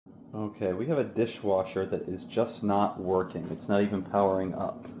Okay, we have a dishwasher that is just not working. It's not even powering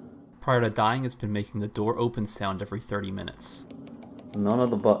up. Prior to dying, it's been making the door open sound every 30 minutes. None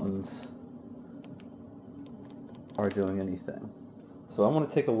of the buttons are doing anything. So I want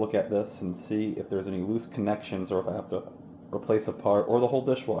to take a look at this and see if there's any loose connections or if I have to replace a part or the whole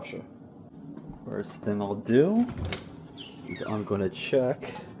dishwasher. First thing I'll do is I'm going to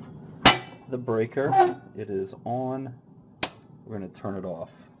check the breaker. It is on. We're going to turn it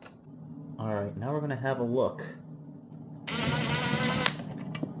off. Alright, now we're going to have a look.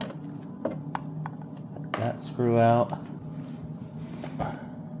 That screw out.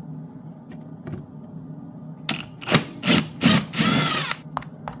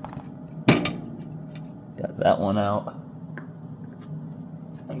 Got that one out.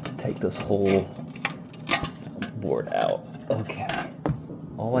 I can take this whole board out. Okay.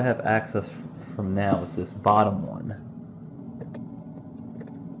 All I have access from now is this bottom one.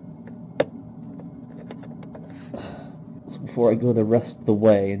 So before I go the rest of the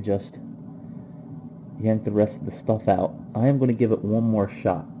way and just yank the rest of the stuff out, I am going to give it one more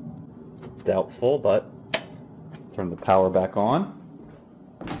shot. Doubtful, but turn the power back on.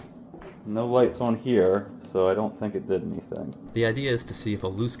 No lights on here, so I don't think it did anything. The idea is to see if a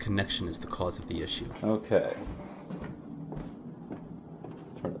loose connection is the cause of the issue. Okay.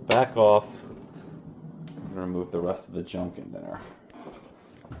 Turn it back off. I'm going to remove the rest of the junk in there.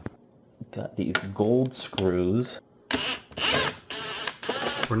 Got these gold screws.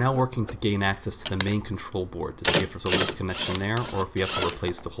 We're now working to gain access to the main control board to see if there's a loose connection there or if we have to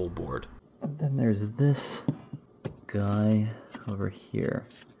replace the whole board. And then there's this guy over here.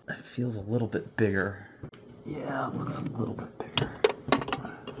 It feels a little bit bigger. Yeah, it looks a little bit bigger.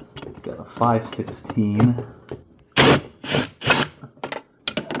 Got a 5/16.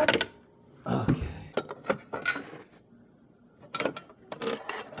 Okay.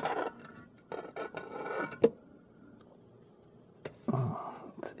 Oh,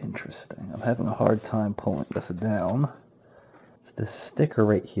 it's interesting. I'm having a hard time pulling this down. It's this sticker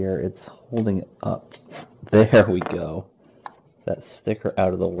right here. It's holding it up. There we go. That sticker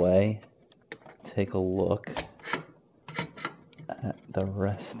out of the way. Take a look at the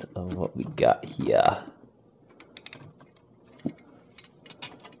rest of what we got here.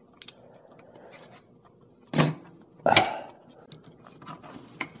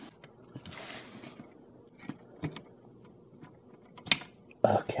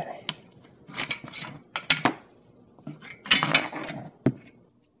 Okay.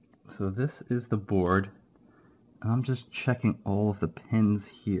 So this is the board. I'm just checking all of the pins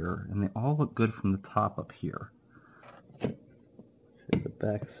here, and they all look good from the top up here. Here's the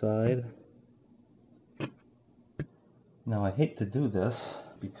back side. Now I hate to do this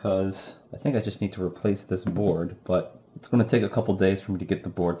because I think I just need to replace this board, but it's going to take a couple days for me to get the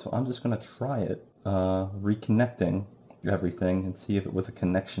board, so I'm just going to try it, reconnecting everything and see if it was a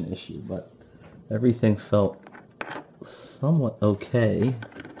connection issue, but everything felt somewhat okay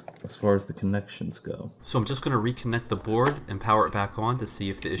as far as the connections go. So I'm just going to reconnect the board and power it back on to see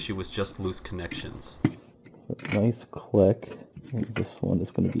if the issue was just loose connections. Nice click. This one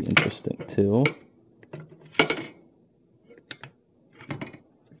is going to be interesting too.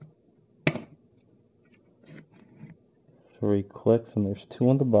 3 clicks, and there's 2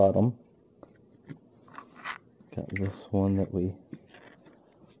 on the bottom. Got this one that we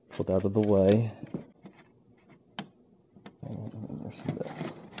pulled out of the way. And there's this.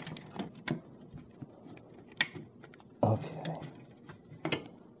 Okay.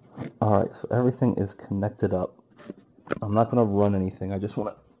 Alright, so everything is connected up. I'm not going to run anything. I just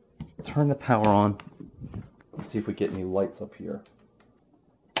want to turn the power on. Let's see if we get any lights up here.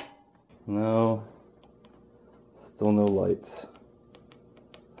 No. Still no lights.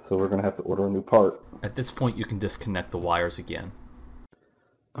 So we're going to have to order a new part. At this point, you can disconnect the wires again.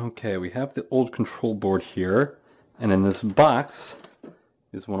 Okay, we have the old control board here. And in this box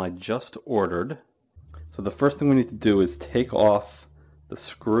is one I just ordered. So the first thing we need to do is take off the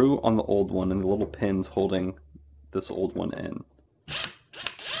screw on the old one and the little pins holding this old one in.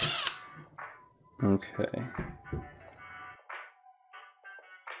 Okay.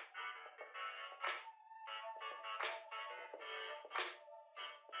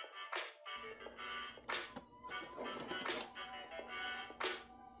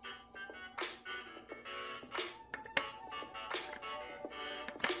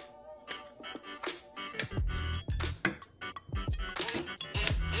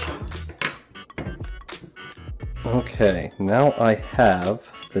 Okay, now I have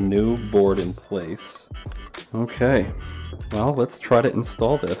the new board in place. Okay, well, let's try to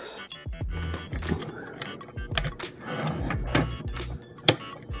install this.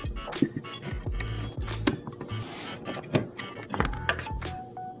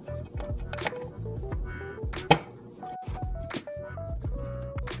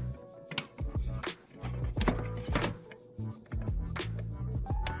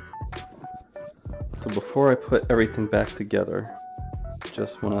 So before I put everything back together,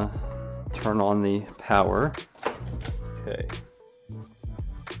 just want to turn on the power. Okay.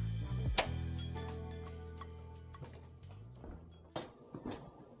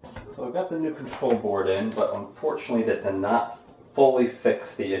 So I've got the new control board in, but unfortunately that did not fully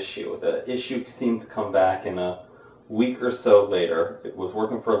fix the issue. The issue seemed to come back in a week or so later. It was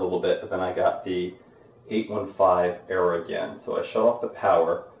working for a little bit, but then I got the 815 error again. So I shut off the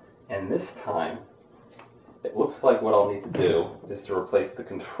power, and this time it looks like what I'll need to do is to replace the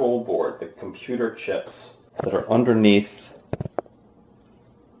control board, the computer chips that are underneath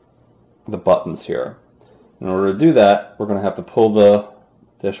the buttons here. In order to do that, we're going to have to pull the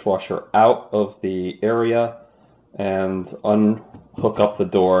dishwasher out of the area and unhook up the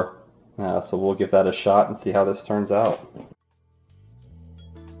door. So we'll give that a shot and see how this turns out.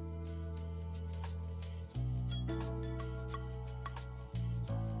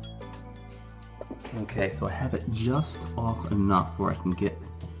 Okay, so I have it just off enough where I can get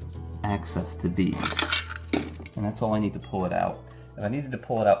access to these. And that's all I need to pull it out. If I needed to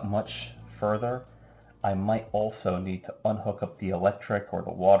pull it out much further, I might also need to unhook up the electric or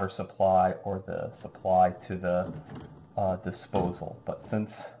the water supply or the supply to the disposal. But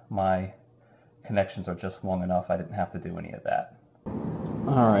since my connections are just long enough, I didn't have to do any of that.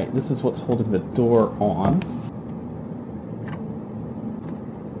 Alright, this is what's holding the door on.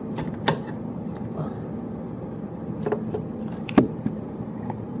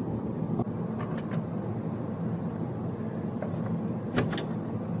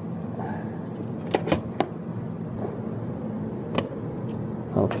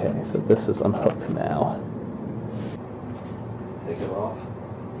 Okay, so this is unhooked now. Take it off.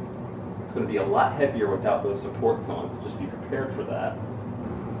 It's going to be a lot heavier without those supports on, so just be prepared for that.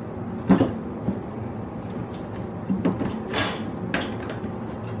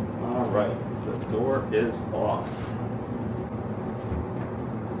 Alright, the door is off.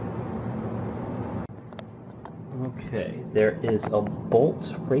 Okay, there is a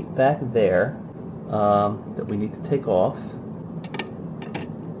bolt right back there that we need to take off.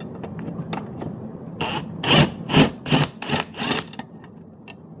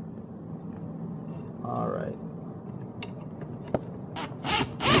 Alright.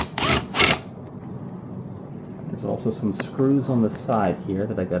 There's also some screws on the side here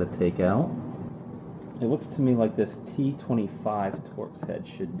that I got to take out. It looks to me like this T25 Torx head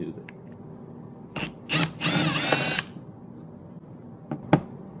should do it.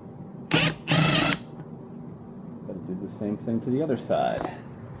 Got to do the same thing to the other side.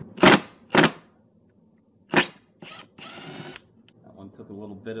 That one took a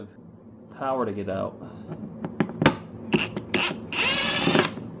little bit of power to get out.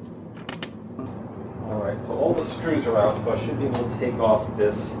 Alright, so all the screws are out, so I should be able to take off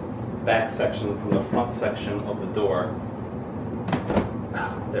this back section from the front section of the door.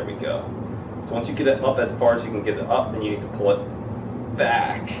 There we go. So once you get it up as far as you can get it up, then you need to pull it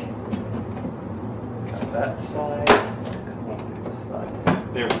back. Got that side. This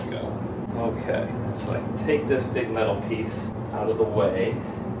side. There we go. Okay, so I can take this big metal piece out of the way.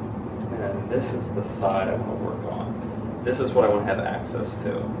 And this is the side I want to work on. This is what I want to have access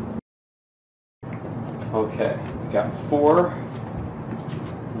to. Okay, we got 4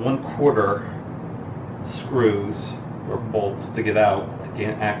 1/4 screws or bolts to get out to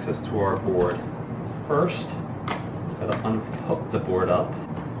gain access to our board. First, gotta unhook the board up.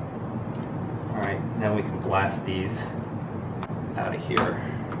 Alright, now we can blast these out of here.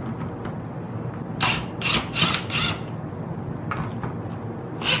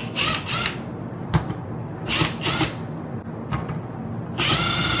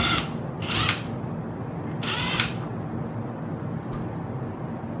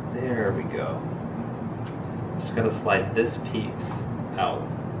 There we go. Just gotta slide this piece out.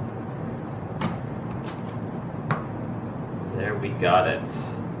 There we got it.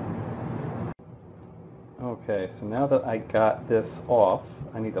 Okay, so now that I got this off,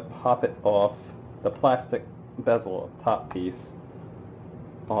 I need to pop it off the plastic bezel top piece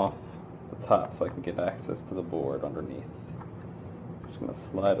off the top so I can get access to the board underneath. Just gonna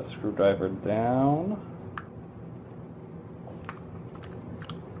slide a screwdriver down.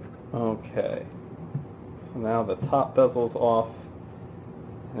 Okay, so now the top bezel is off,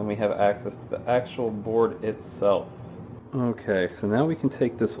 and we have access to the actual board itself. Okay, so now we can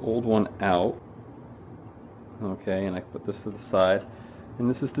take this old one out. Okay, and I put this to the side, and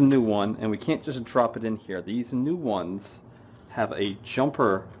this is the new one, and we can't just drop it in here. These new ones have a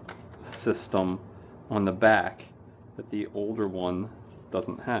jumper system on the back that the older one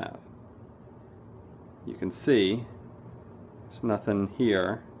doesn't have. You can see there's nothing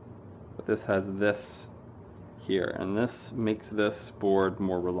here but this has this here, and this makes this board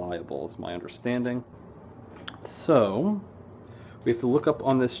more reliable, is my understanding. So we have to look up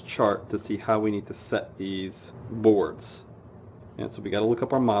on this chart to see how we need to set these boards. And so we got to look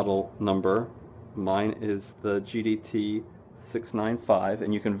up our model number. Mine is the GDT 695,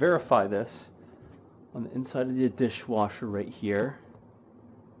 and you can verify this on the inside of the dishwasher right here.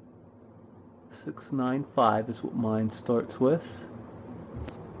 695 is what mine starts with.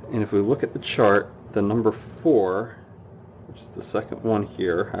 And if we look at the chart, the number 4, which is the second one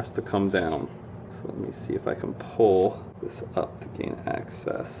here, has to come down. So let me see if I can pull this up to gain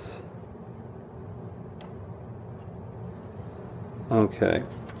access. Okay.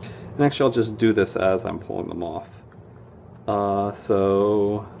 And actually I'll just do this as I'm pulling them off.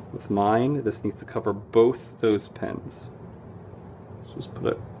 So with mine, this needs to cover both those pins. So just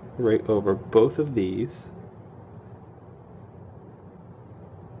put it right over both of these.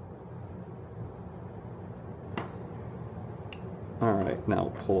 Alright, now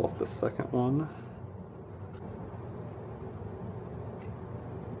we'll pull off the second one.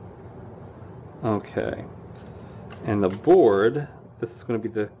 Okay. And the board, this is going to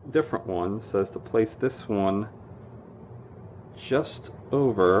be the different one, says to place this one just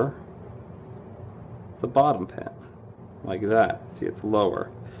over the bottom pin, like that. See, it's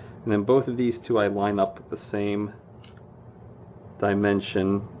lower. And then both of these two I line up with the same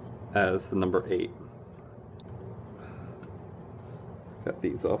dimension as the number 8. Got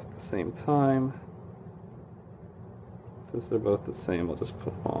these off at the same time. Since they're both the same, I'll just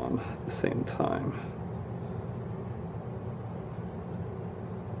put them on at the same time.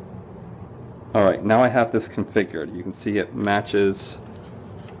 Alright, now I have this configured. You can see it matches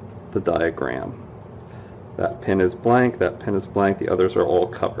the diagram. That pin is blank, that pin is blank, the others are all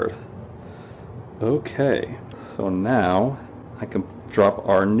covered. Okay, so now I can drop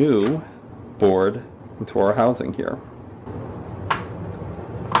our new board into our housing here.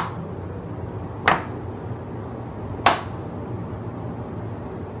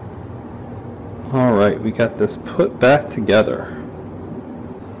 Alright, we got this put back together.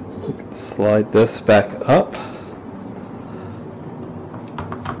 We can slide this back up.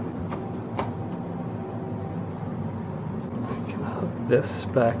 We can hook this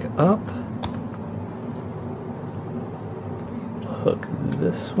back up. Hook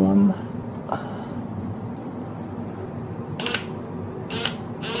this one.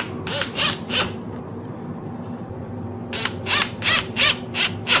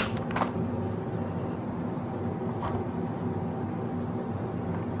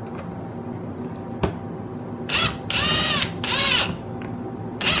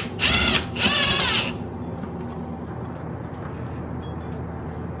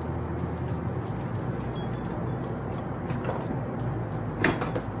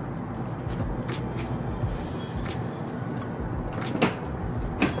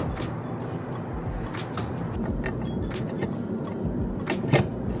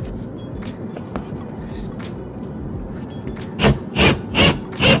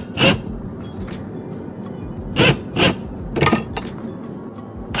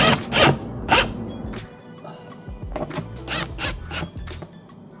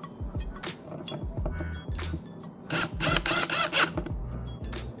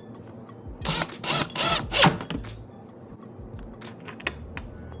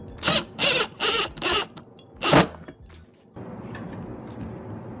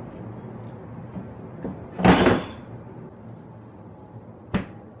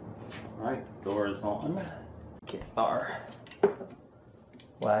 Alright, door is on. Get our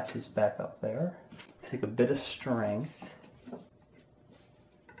latches back up there. Take a bit of strength.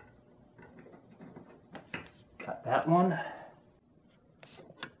 Got that one.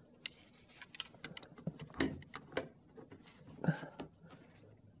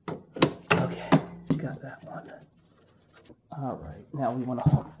 Okay, got that one. Alright, now we want to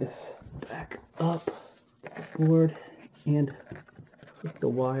hook this back up forward and get the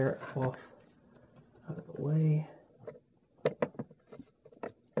wire off out of the way.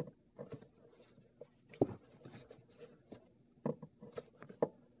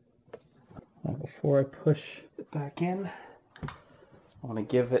 Now before I push it back in, I want to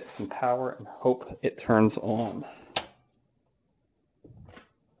give it some power and hope it turns on.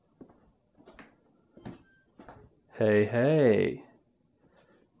 Hey, hey,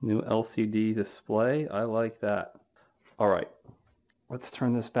 new LCD display, I like that. All right, let's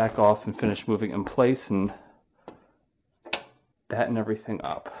turn this back off and finish moving in place and batten everything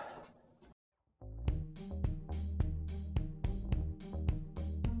up.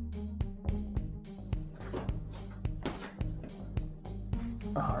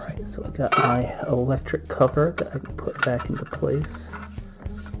 Alright, so I got my electric cover that I can put back into place.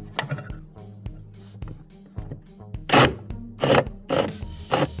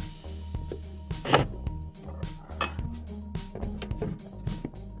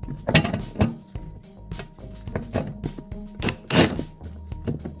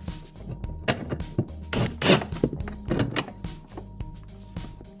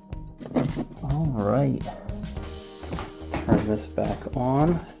 Alright. Turn this back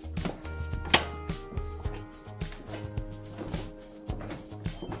on.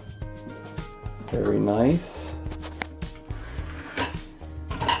 Very nice.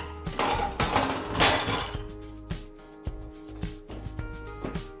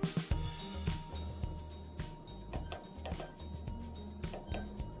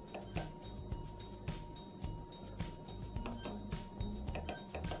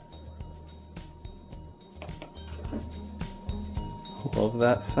 Love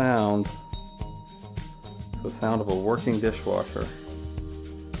that sound. It's the sound of a working dishwasher.